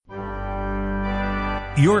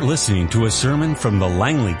You're listening to a sermon from the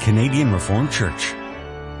Langley Canadian Reformed Church.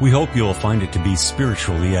 We hope you'll find it to be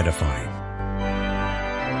spiritually edifying.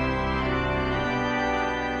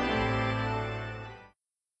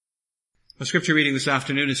 The scripture reading this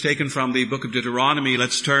afternoon is taken from the book of Deuteronomy.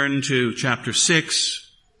 Let's turn to chapter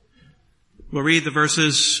 6. We'll read the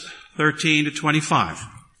verses 13 to 25.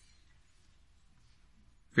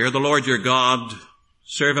 Fear the Lord your God,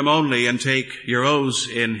 serve him only, and take your oaths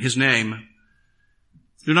in his name.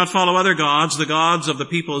 Do not follow other gods, the gods of the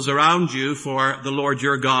peoples around you, for the Lord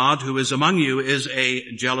your God, who is among you, is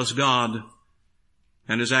a jealous God,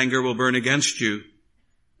 and his anger will burn against you,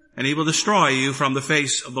 and he will destroy you from the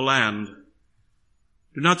face of the land.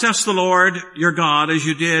 Do not test the Lord your God as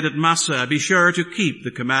you did at Massah. Be sure to keep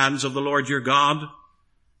the commands of the Lord your God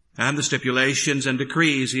and the stipulations and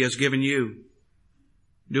decrees he has given you.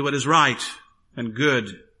 Do what is right and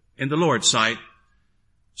good in the Lord's sight,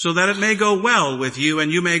 so that it may go well with you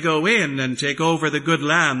and you may go in and take over the good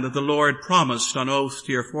land that the Lord promised on oath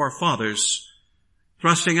to your forefathers,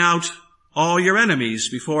 thrusting out all your enemies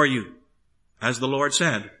before you, as the Lord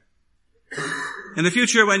said. In the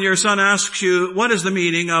future, when your son asks you, what is the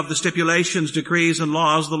meaning of the stipulations, decrees, and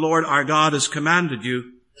laws the Lord our God has commanded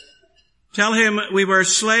you, tell him we were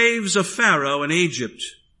slaves of Pharaoh in Egypt,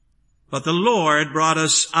 but the Lord brought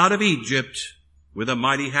us out of Egypt with a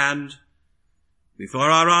mighty hand.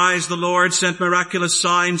 Before our eyes the Lord sent miraculous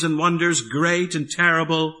signs and wonders, great and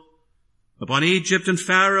terrible, upon Egypt and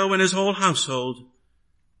Pharaoh and his whole household.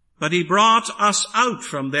 But he brought us out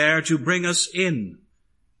from there to bring us in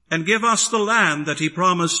and give us the land that he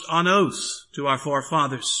promised on oath to our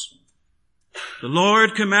forefathers. The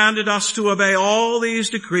Lord commanded us to obey all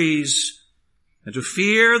these decrees and to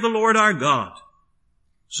fear the Lord our God,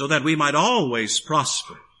 so that we might always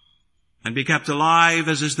prosper and be kept alive,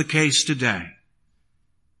 as is the case today.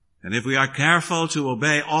 And if we are careful to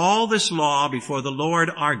obey all this law before the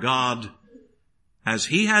Lord our God, as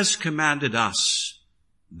he has commanded us,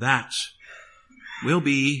 that will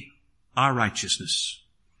be our righteousness.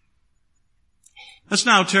 Let's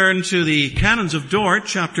now turn to the Canons of Dort,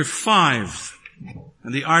 chapter 5,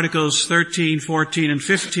 and the articles 13, 14, and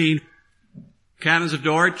 15. Canons of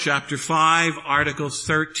Dort, chapter 5, article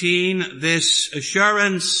 13. This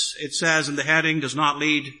assurance, it says in the heading, does not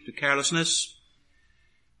lead to carelessness.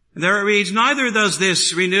 And there it reads, neither does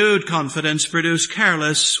this renewed confidence produce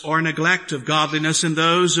careless or neglect of godliness in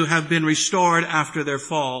those who have been restored after their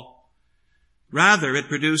fall. Rather, it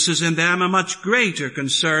produces in them a much greater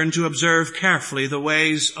concern to observe carefully the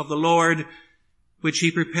ways of the Lord, which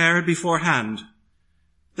he prepared beforehand.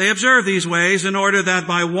 They observe these ways in order that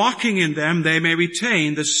by walking in them they may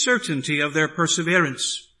retain the certainty of their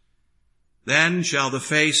perseverance. Then shall the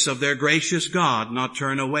face of their gracious God not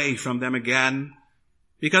turn away from them again,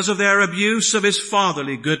 because of their abuse of his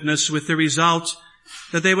fatherly goodness, with the result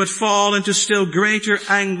that they would fall into still greater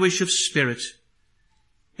anguish of spirit.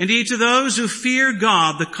 Indeed, to those who fear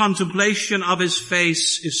God, the contemplation of his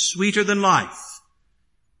face is sweeter than life,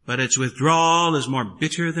 but its withdrawal is more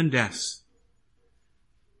bitter than death.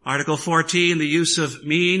 Article 14, the use of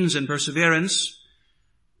means and perseverance.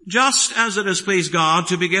 Just as it has pleased God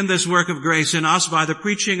to begin this work of grace in us by the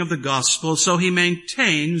preaching of the gospel, so he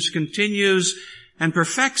maintains, continues, and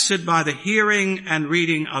perfects it by the hearing and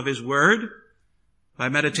reading of his word, by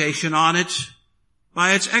meditation on it,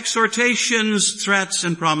 by its exhortations, threats,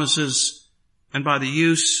 and promises, and by the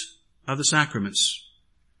use of the sacraments.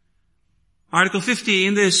 Article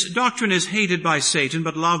 15, this doctrine is hated by Satan,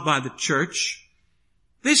 but loved by the church.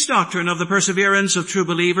 This doctrine of the perseverance of true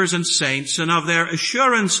believers and saints, and of their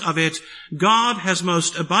assurance of it, God has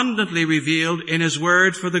most abundantly revealed in his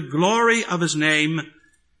word for the glory of his name,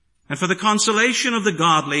 and for the consolation of the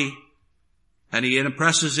godly, and he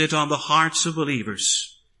impresses it on the hearts of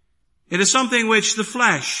believers. It is something which the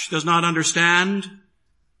flesh does not understand.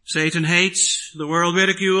 Satan hates, the world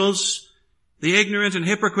ridicules, the ignorant and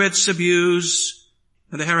hypocrites abuse,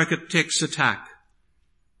 and the heretics attack.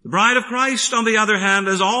 The bride of Christ, on the other hand,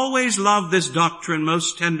 has always loved this doctrine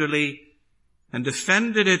most tenderly and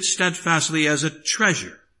defended it steadfastly as a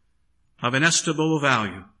treasure of inestimable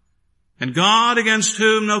value. And God, against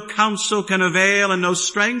whom no counsel can avail and no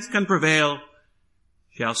strength can prevail,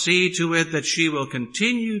 shall see to it that she will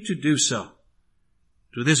continue to do so.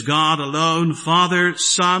 To this God alone, Father,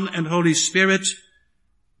 Son, and Holy Spirit,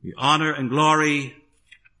 be honor and glory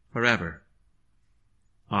forever.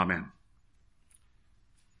 Amen.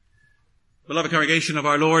 Beloved congregation of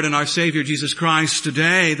our Lord and our Savior Jesus Christ,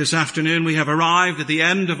 today, this afternoon, we have arrived at the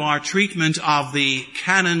end of our treatment of the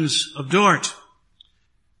Canons of Dort.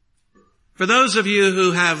 For those of you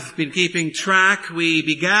who have been keeping track, we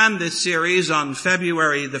began this series on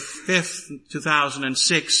February the 5th,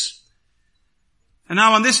 2006. And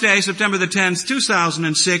now on this day, September the 10th,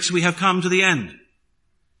 2006, we have come to the end.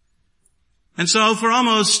 And so for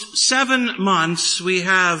almost 7 months, we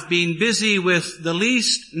have been busy with the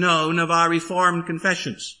least known of our Reformed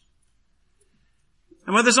confessions.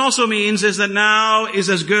 And what this also means is that now is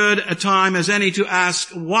as good a time as any to ask,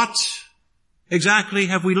 what exactly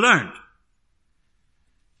have we learned?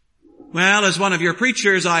 Well, as one of your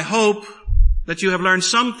preachers, I hope that you have learned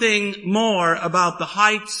something more about the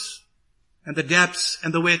heights and the depths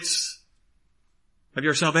and the widths of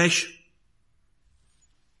your salvation.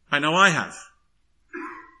 I know I have.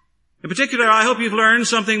 In particular, I hope you've learned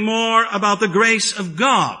something more about the grace of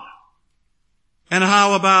God and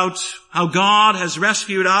how God has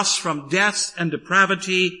rescued us from death and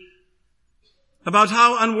depravity, about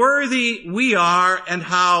how unworthy we are and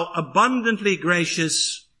how abundantly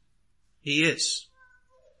gracious He is.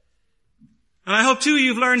 And I hope too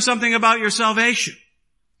you've learned something about your salvation.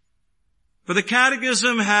 For the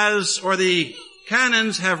Catechism the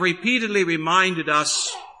canons have repeatedly reminded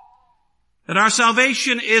us that our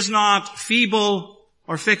salvation is not feeble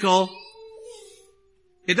or fickle.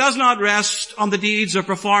 It does not rest on the deeds or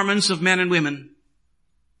performance of men and women.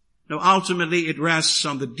 No, ultimately it rests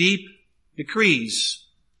on the deep decrees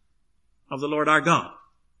of the Lord our God.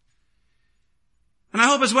 And I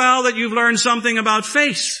hope as well that you've learned something about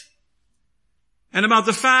faith and about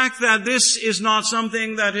the fact that this is not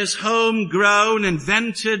something that is homegrown,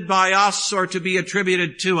 invented by us or to be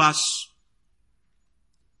attributed to us.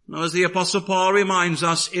 No, as the Apostle Paul reminds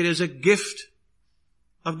us, it is a gift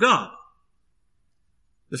of God.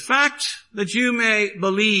 The fact that you may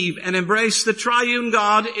believe and embrace the triune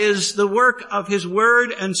God is the work of His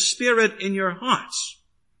Word and Spirit in your hearts.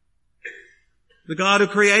 The God who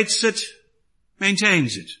creates it,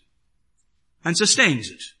 maintains it, and sustains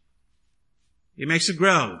it. He makes it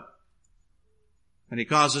grow, and He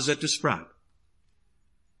causes it to sprout.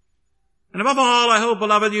 And above all, I hope,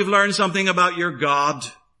 beloved, you've learned something about your God,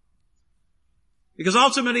 because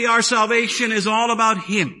ultimately our salvation is all about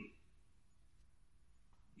Him.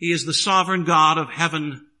 He is the sovereign God of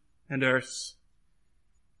heaven and earth.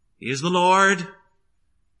 He is the Lord.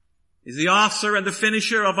 He is the author and the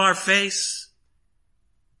finisher of our faith.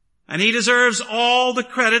 And He deserves all the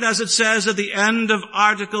credit, as it says at the end of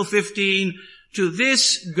Article 15, to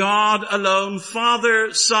this God alone,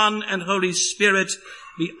 Father, Son, and Holy Spirit,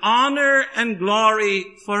 be honor and glory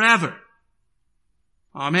forever.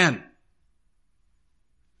 Amen.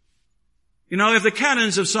 You know, if the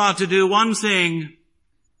canons have sought to do one thing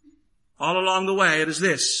all along the way, it is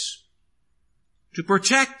this: to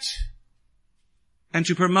protect and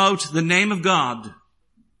to promote the name of God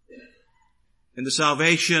in the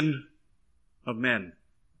salvation of men.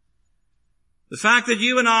 The fact that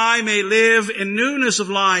you and I may live in newness of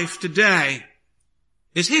life today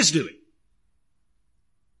is His doing.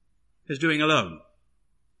 His doing alone.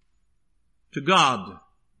 To God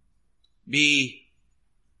be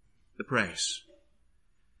the praise.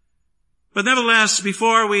 But nevertheless,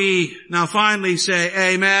 before we now finally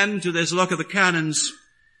say amen to this look at the canons,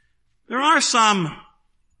 there are some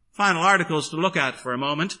final articles to look at for a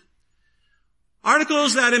moment.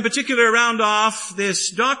 Articles that in particular round off this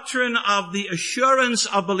doctrine of the assurance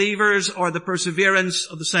of believers or the perseverance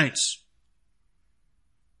of the saints.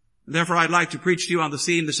 And therefore I'd like to preach to you on the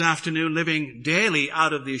theme this afternoon, living daily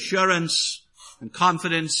out of the assurance and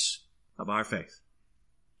confidence of our faith.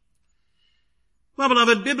 Well,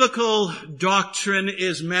 beloved, biblical doctrine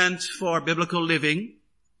is meant for biblical living.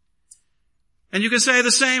 And you can say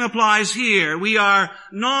the same applies here. We are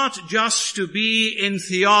not just to be in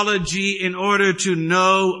theology in order to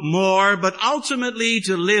know more, but ultimately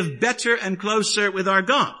to live better and closer with our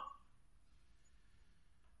God.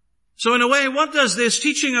 So in a way, what does this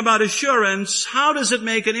teaching about assurance, how does it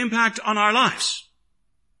make an impact on our lives?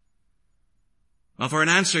 Well, for an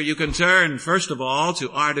answer, you can turn, first of all, to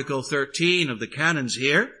Article 13 of the canons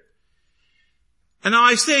here. And now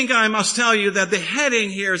I think I must tell you that the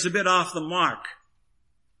heading here is a bit off the mark.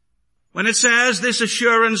 When it says this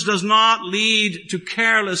assurance does not lead to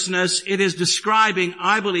carelessness, it is describing,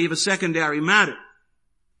 I believe, a secondary matter.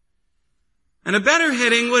 And a better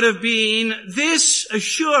heading would have been, this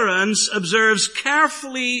assurance observes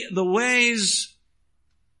carefully the ways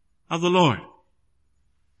of the Lord.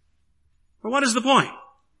 For what is the point?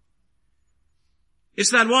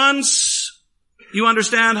 It's that once you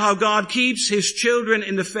understand how God keeps His children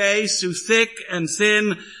in the faith through thick and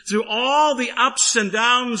thin, through all the ups and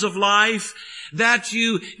downs of life, that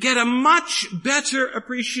you get a much better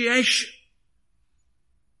appreciation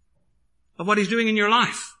of what he's doing in your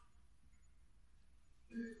life.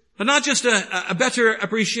 But not just a better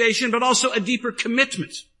appreciation, but also a deeper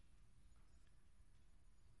commitment.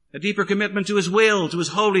 A deeper commitment to his will, to his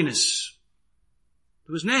holiness,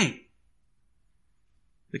 to his name.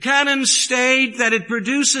 The canon state that it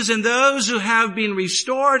produces in those who have been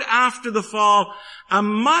restored after the fall a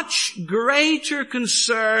much greater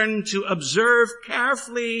concern to observe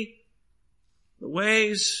carefully the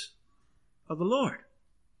ways of the Lord.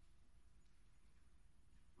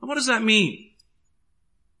 And what does that mean?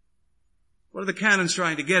 What are the canons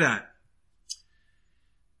trying to get at?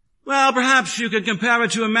 Well, perhaps you could compare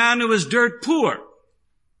it to a man who is dirt poor.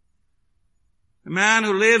 A man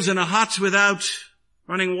who lives in a hut without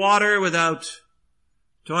running water, without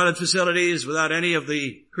toilet facilities, without any of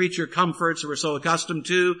the creature comforts that we're so accustomed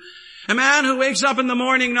to. A man who wakes up in the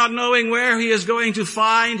morning not knowing where he is going to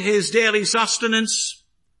find his daily sustenance.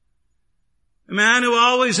 A man who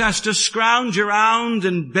always has to scrounge around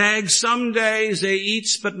and beg. Some days he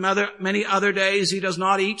eats, but many other days he does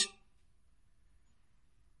not eat.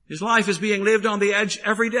 His life is being lived on the edge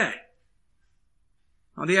every day.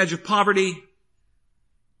 On the edge of poverty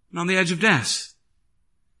and on the edge of death.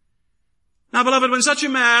 Now, beloved, when such a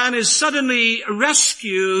man is suddenly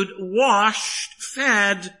rescued, washed,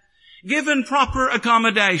 fed, given proper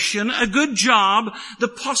accommodation, a good job, the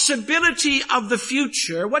possibility of the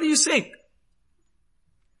future, what do you think?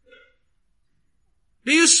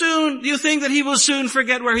 Do you think that he will soon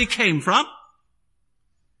forget where he came from?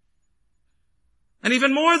 And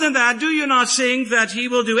even more than that, do you not think that he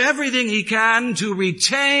will do everything he can to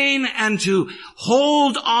retain and to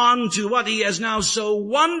hold on to what he has now so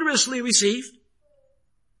wondrously received?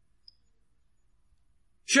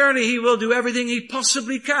 Surely he will do everything he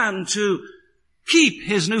possibly can to keep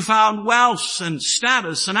his newfound wealth and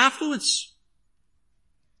status and affluence.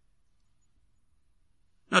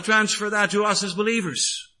 Now transfer that to us as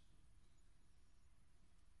believers.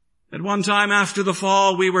 At one time after the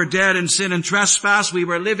fall, we were dead in sin and trespass. We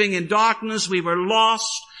were living in darkness. We were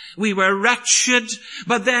lost. We were wretched.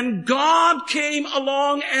 But then God came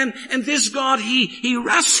along and this God, He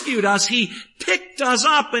rescued us. He picked us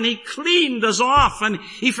up and He cleaned us off and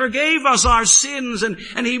He forgave us our sins and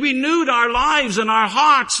He renewed our lives and our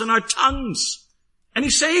hearts and our tongues. And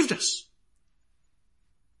He saved us.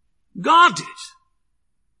 God did.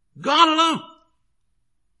 God alone.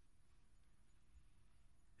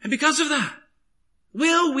 And because of that,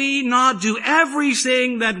 will we not do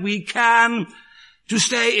everything that we can to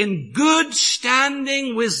stay in good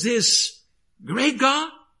standing with this great God?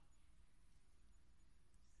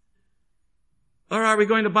 Or are we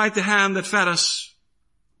going to bite the hand that fed us?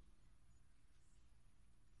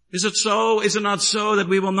 Is it so? Is it not so that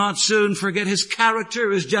we will not soon forget His character,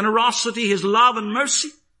 His generosity, His love and mercy?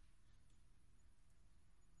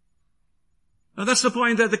 Now that's the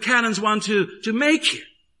point that the canons want to make here.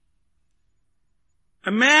 A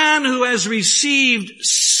man who has received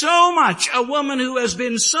so much, a woman who has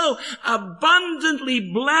been so abundantly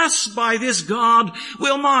blessed by this God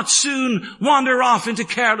will not soon wander off into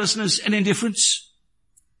carelessness and indifference.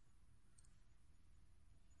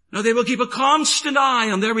 No, they will keep a constant eye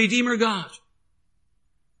on their Redeemer God.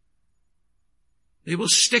 They will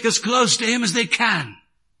stick as close to Him as they can.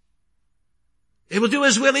 They will do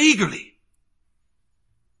His will eagerly.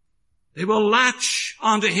 They will latch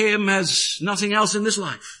onto Him as nothing else in this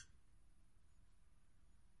life.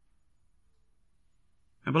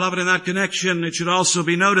 And beloved, in that connection, it should also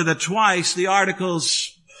be noted that twice in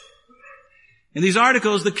these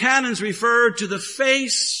articles, the canons refer to the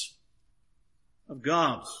face of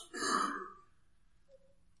God.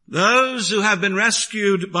 Those who have been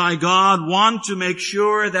rescued by God want to make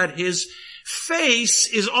sure that His face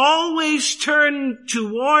is always turned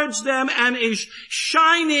towards them and is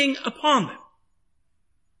shining upon them.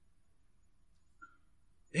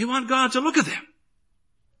 They want God to look at them.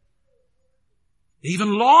 They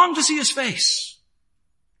even long to see His face.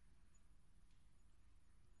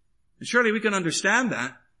 And surely we can understand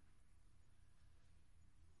that.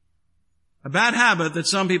 A bad habit that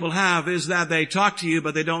some people have is that they talk to you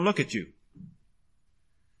but they don't look at you.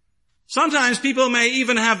 Sometimes people may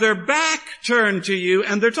even have their back turned to you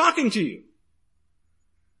and they're talking to you.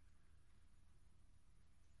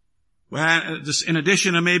 Well, in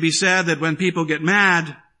addition, it may be said that when people get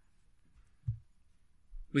mad,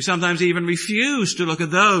 we sometimes even refuse to look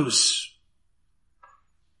at those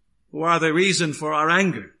who are the reason for our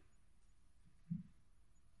anger.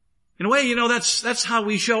 In a way, that's how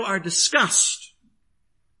we show our disgust.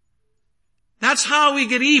 That's how we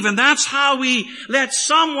get even. That's how we let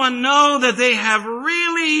someone know that they have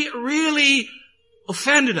really, really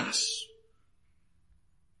offended us.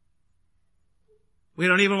 We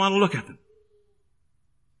don't even want to look at them.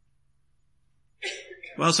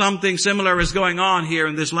 Well, something similar is going on here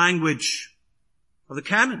in this language of the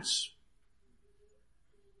canons.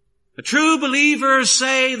 The true believers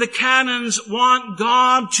say the canons want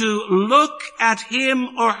God to look at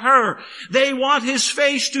him or her. They want his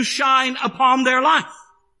face to shine upon their life.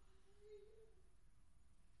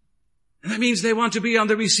 And that means they want to be on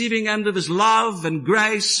the receiving end of his love and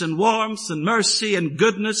grace and warmth and mercy and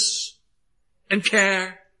goodness and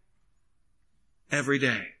care every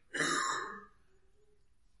day.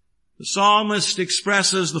 The psalmist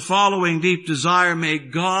expresses the following deep desire: may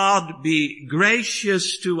God be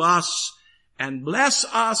gracious to us and bless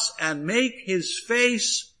us and make his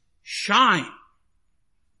face shine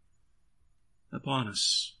upon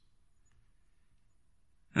us.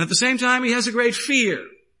 And at the same time, he has a great fear.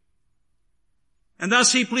 And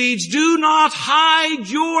thus he pleads, do not hide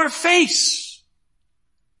your face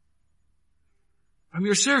from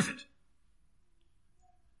your servant.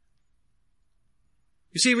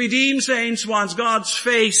 You see, redeemed saints wants God's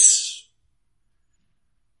face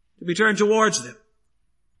to be turned towards them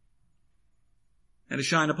and to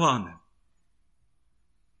shine upon them.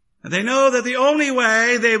 And they know that the only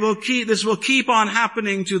way this will keep on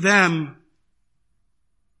happening to them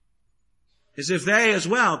is if they as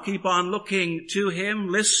well keep on looking to him,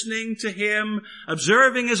 listening to him,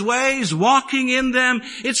 observing his ways, walking in them.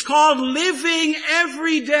 It's called living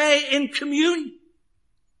every day in communion.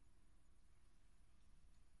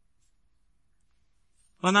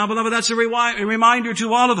 Well now, beloved, that's a reminder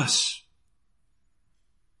to all of us.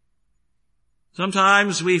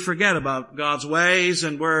 Sometimes we forget about God's ways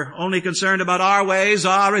and we're only concerned about our ways,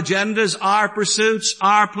 our agendas, our pursuits,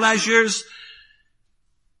 our pleasures.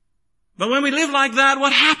 But when we live like that,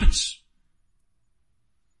 what happens?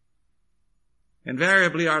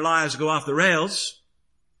 Invariably, our lives go off the rails.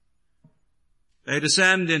 They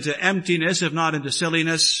descend into emptiness, if not into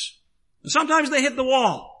silliness. And sometimes they hit the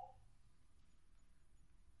wall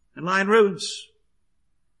and lie in ruins.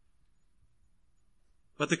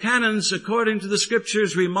 But the canons, according to the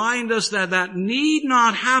scriptures, remind us that that need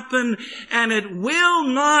not happen, and it will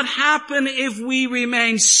not happen if we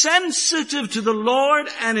remain sensitive to the Lord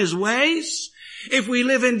and his ways, if we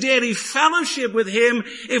live in daily fellowship with him,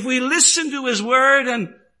 if we listen to his word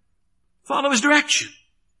and follow his direction.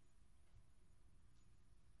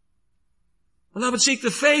 Beloved, seek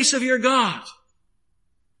the face of your God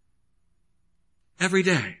every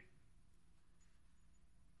day.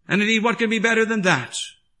 And indeed, what can be better than that?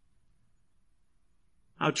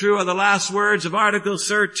 How true are the last words of Article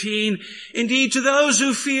 13. Indeed, to those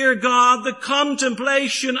who fear God, the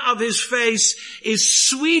contemplation of his face is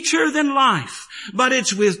sweeter than life, but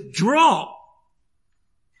its withdrawal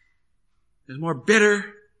is more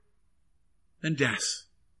bitter than death.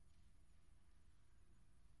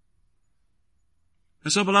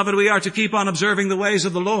 And so, beloved, we are to keep on observing the ways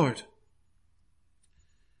of the Lord.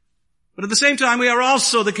 But at the same time, we are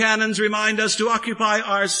also, the canons remind us, to occupy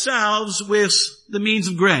ourselves with the means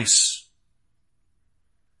of grace.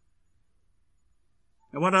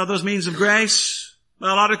 And what are those means of grace?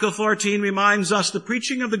 Well, Article 14 reminds us the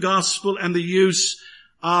preaching of the gospel and the use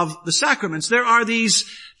of the sacraments. There are these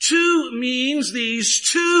two means, these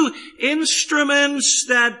two instruments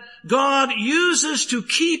that God uses to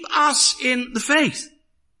keep us in the faith.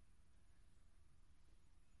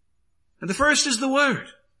 And the first is the Word.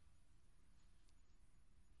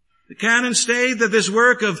 The canons state that this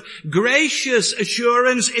work of gracious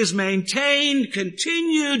assurance is maintained,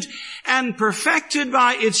 continued, and perfected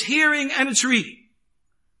by its hearing and its reading.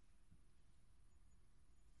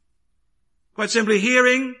 Quite simply,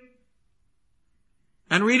 hearing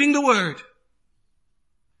and reading the Word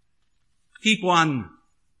keep one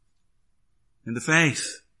in the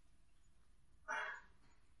faith.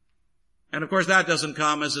 And of course that doesn't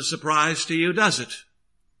come as a surprise to you, does it?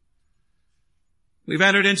 We've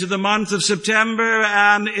entered into the month of September,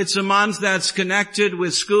 and it's a month that's connected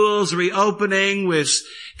with schools reopening, with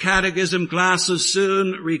catechism classes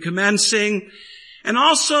soon recommencing, and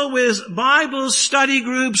also with Bible study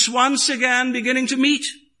groups once again beginning to meet.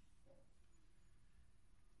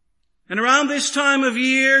 And around this time of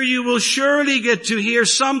year, you will surely get to hear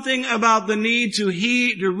something about the need to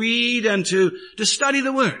read and to study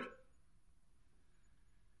the Word.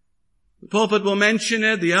 The pulpit will mention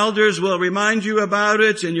it, the elders will remind you about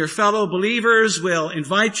it, and your fellow believers will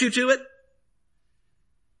invite you to it.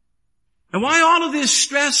 And why all of this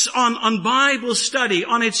stress on Bible study,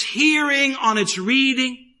 on its hearing, on its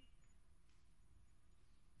reading?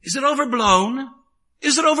 Is it overblown?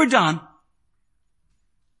 Is it overdone?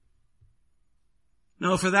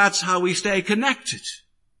 No, for that's how we stay connected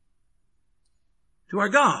to our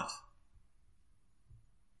God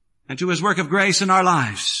and to His work of grace in our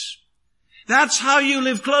lives. That's how you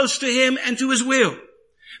live close to Him and to His will.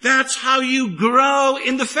 That's how you grow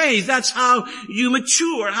in the faith. That's how you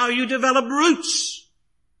mature, how you develop roots.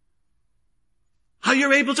 How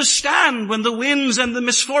you're able to stand when the winds and the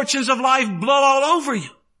misfortunes of life blow all over you.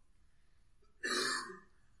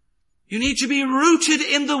 You need to be rooted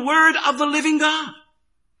in the Word of the living God.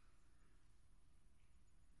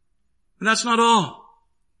 And that's not all.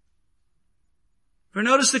 For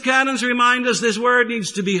notice the canons remind us this Word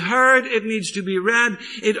needs to be heard, it needs to be read,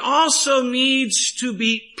 it also needs to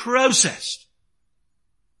be processed.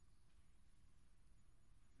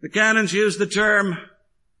 The canons use the term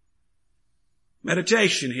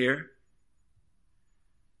meditation here.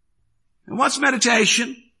 And what's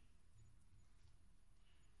meditation?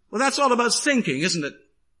 Well, that's all about thinking, isn't it?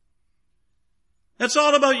 That's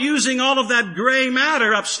all about using all of that gray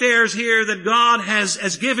matter upstairs here that God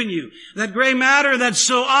has given you. That gray matter that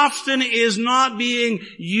so often is not being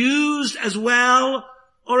used as well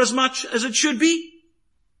or as much as it should be.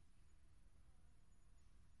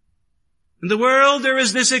 In the world there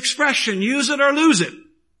is this expression, use it or lose it.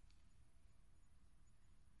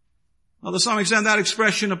 Well, to some extent that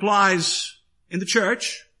expression applies in the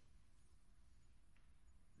church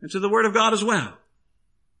and to the Word of God as well.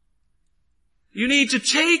 You need to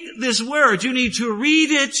take this Word, you need to read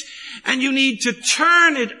it, and you need to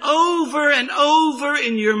turn it over and over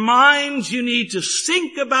in your mind. You need to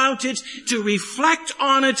think about it, to reflect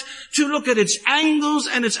on it, to look at its angles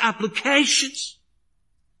and its applications.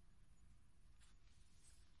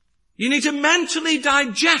 You need to mentally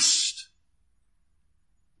digest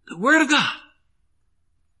the Word of God.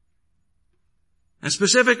 And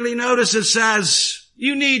specifically notice it says,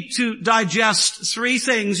 you need to digest three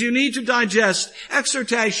things. You need to digest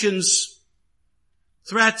exhortations,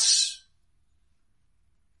 threats,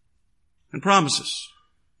 and promises.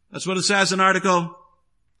 That's what it says in Article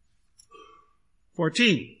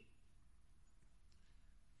 14.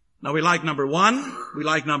 Now we like number 1. We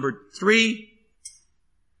like number 3.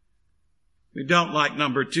 We don't like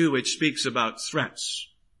number 2, which speaks about threats.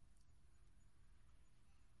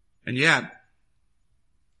 And yet,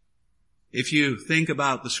 if you think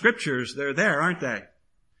about the Scriptures, they're there, aren't they?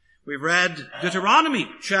 We've read Deuteronomy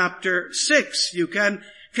chapter 6. You can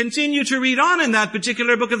continue to read on in that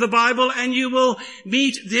particular book of the Bible and you will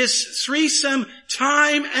meet this threesome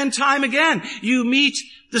time and time again. You meet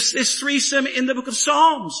this threesome in the book of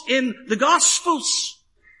Psalms, in the Gospels,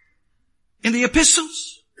 in the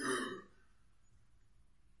epistles.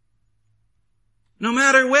 No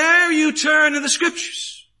matter where you turn in the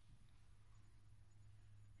Scriptures,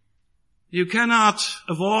 you cannot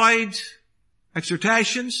avoid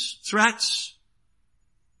exhortations, threats,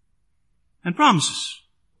 and promises.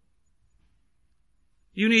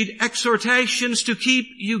 You need exhortations to keep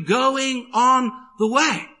you going on the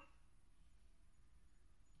way.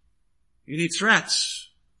 You need threats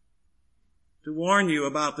to warn you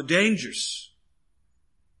about the dangers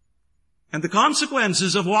and the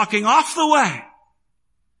consequences of walking off the way.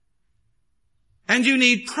 And you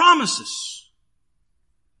need promises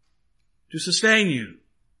to sustain you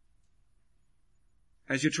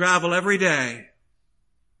as you travel every day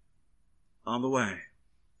on the way.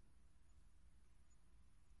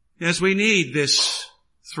 Yes, we need this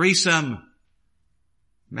threesome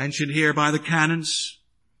mentioned here by the canons.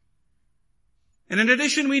 And in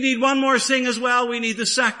addition, we need one more thing as well. We need the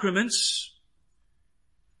sacraments.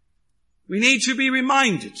 We need to be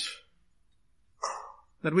reminded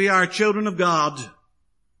that we are children of God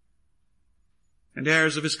and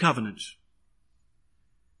heirs of His covenant.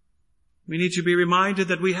 We need to be reminded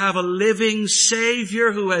that we have a living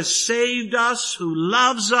Savior who has saved us, who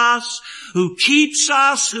loves us, who keeps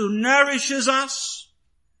us, who nourishes us.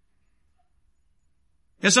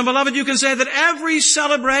 Yes, and beloved, you can say that every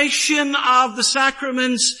celebration of the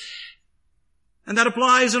sacraments, and that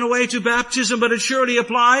applies in a way to baptism, but it surely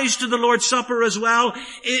applies to the Lord's Supper as well,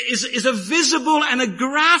 is a visible and a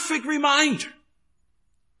graphic reminder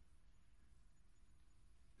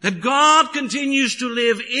that God continues to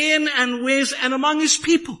live in and with and among His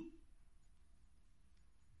people.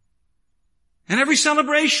 And every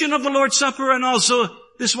celebration of the Lord's Supper, and also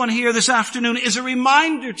this one here this afternoon, is a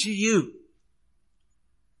reminder to you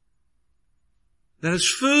that as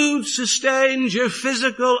food sustains your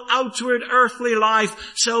physical, outward, earthly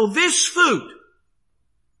life, so this food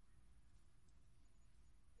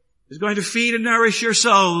is going to feed and nourish your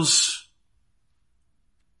souls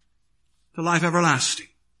to life everlasting.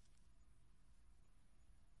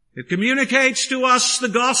 It communicates to us the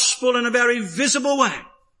gospel in a very visible way.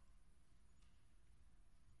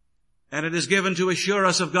 And it is given to assure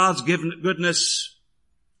us of God's goodness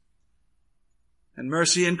and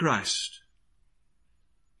mercy in Christ.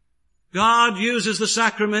 God uses the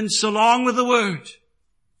sacraments along with the Word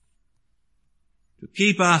to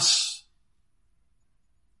keep us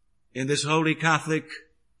in this holy Catholic,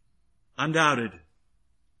 undoubted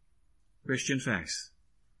Christian faith.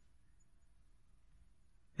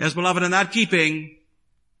 Yes, beloved, in that keeping,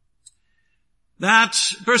 that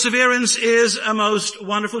perseverance is a most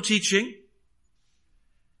wonderful teaching.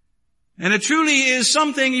 And it truly is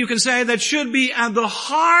something you can say that should be at the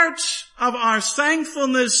heart of our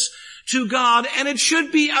thankfulness to God, and it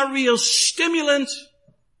should be a real stimulant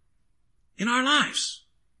in our lives.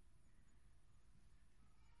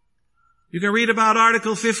 You can read about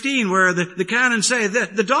Article 15 where the canons say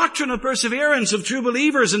that the doctrine of perseverance of true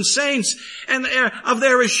believers and saints and of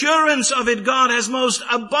their assurance of it God has most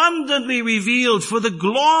abundantly revealed for the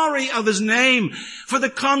glory of His name, for the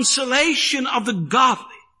consolation of the godly.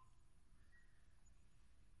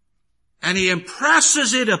 And He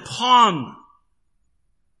impresses it upon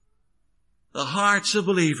the hearts of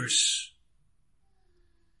believers.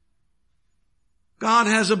 God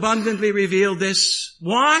has abundantly revealed this.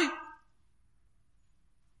 Why?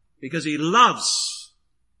 Because He loves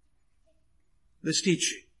this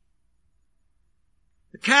teaching.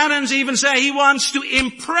 The canons even say He wants to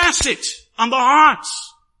impress it on the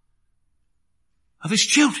hearts of His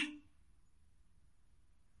children.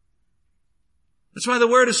 That's why the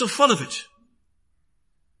Word is so full of it.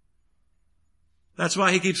 That's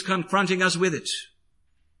why He keeps confronting us with it.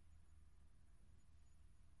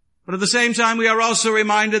 But at the same time, we are also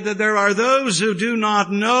reminded that there are those who do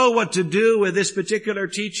not know what to do with this particular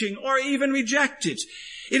teaching or even reject it.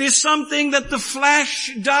 It is something that the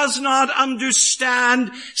flesh does not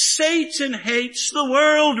understand. Satan hates, the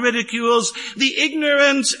world ridicules, the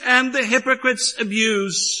ignorant and the hypocrites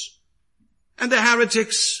abuse, and the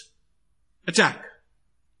heretics attack.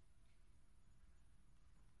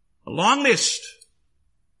 A long list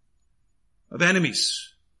of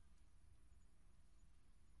enemies,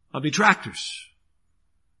 of detractors.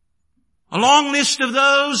 A long list of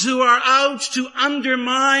those who are out to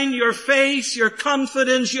undermine your faith, your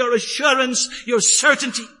confidence, your assurance, your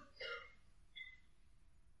certainty.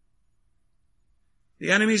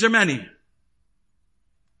 The enemies are many.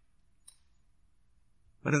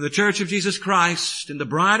 But in the Church of Jesus Christ, in the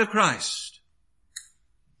Bride of Christ,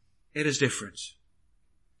 it is different.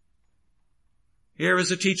 Here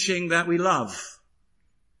is a teaching that we love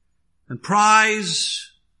and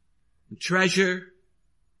prize and treasure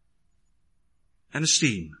and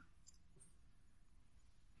esteem.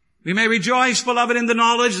 We may rejoice, beloved, in the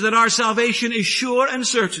knowledge that our salvation is sure and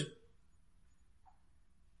certain.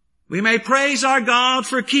 We may praise our God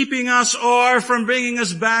for keeping us or from bringing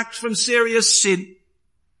us back from serious sin.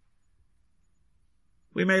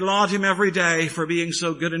 We may laud Him every day for being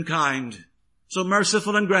so good and kind, so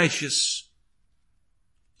merciful and gracious,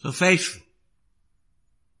 so faithful,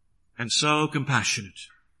 and so compassionate.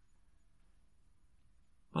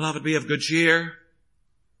 Beloved, be of good cheer.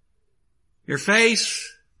 Your faith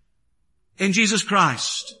in Jesus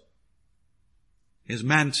Christ is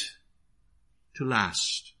meant to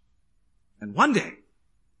last. And one day,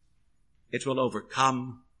 it will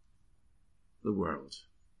overcome the world.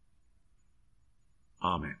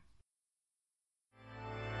 Amen.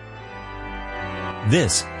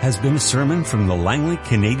 This has been a sermon from the Langley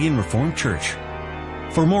Canadian Reformed Church.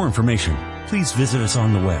 For more information, please visit us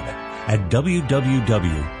on the web at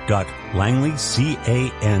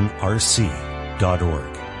www.langleycanrc.org.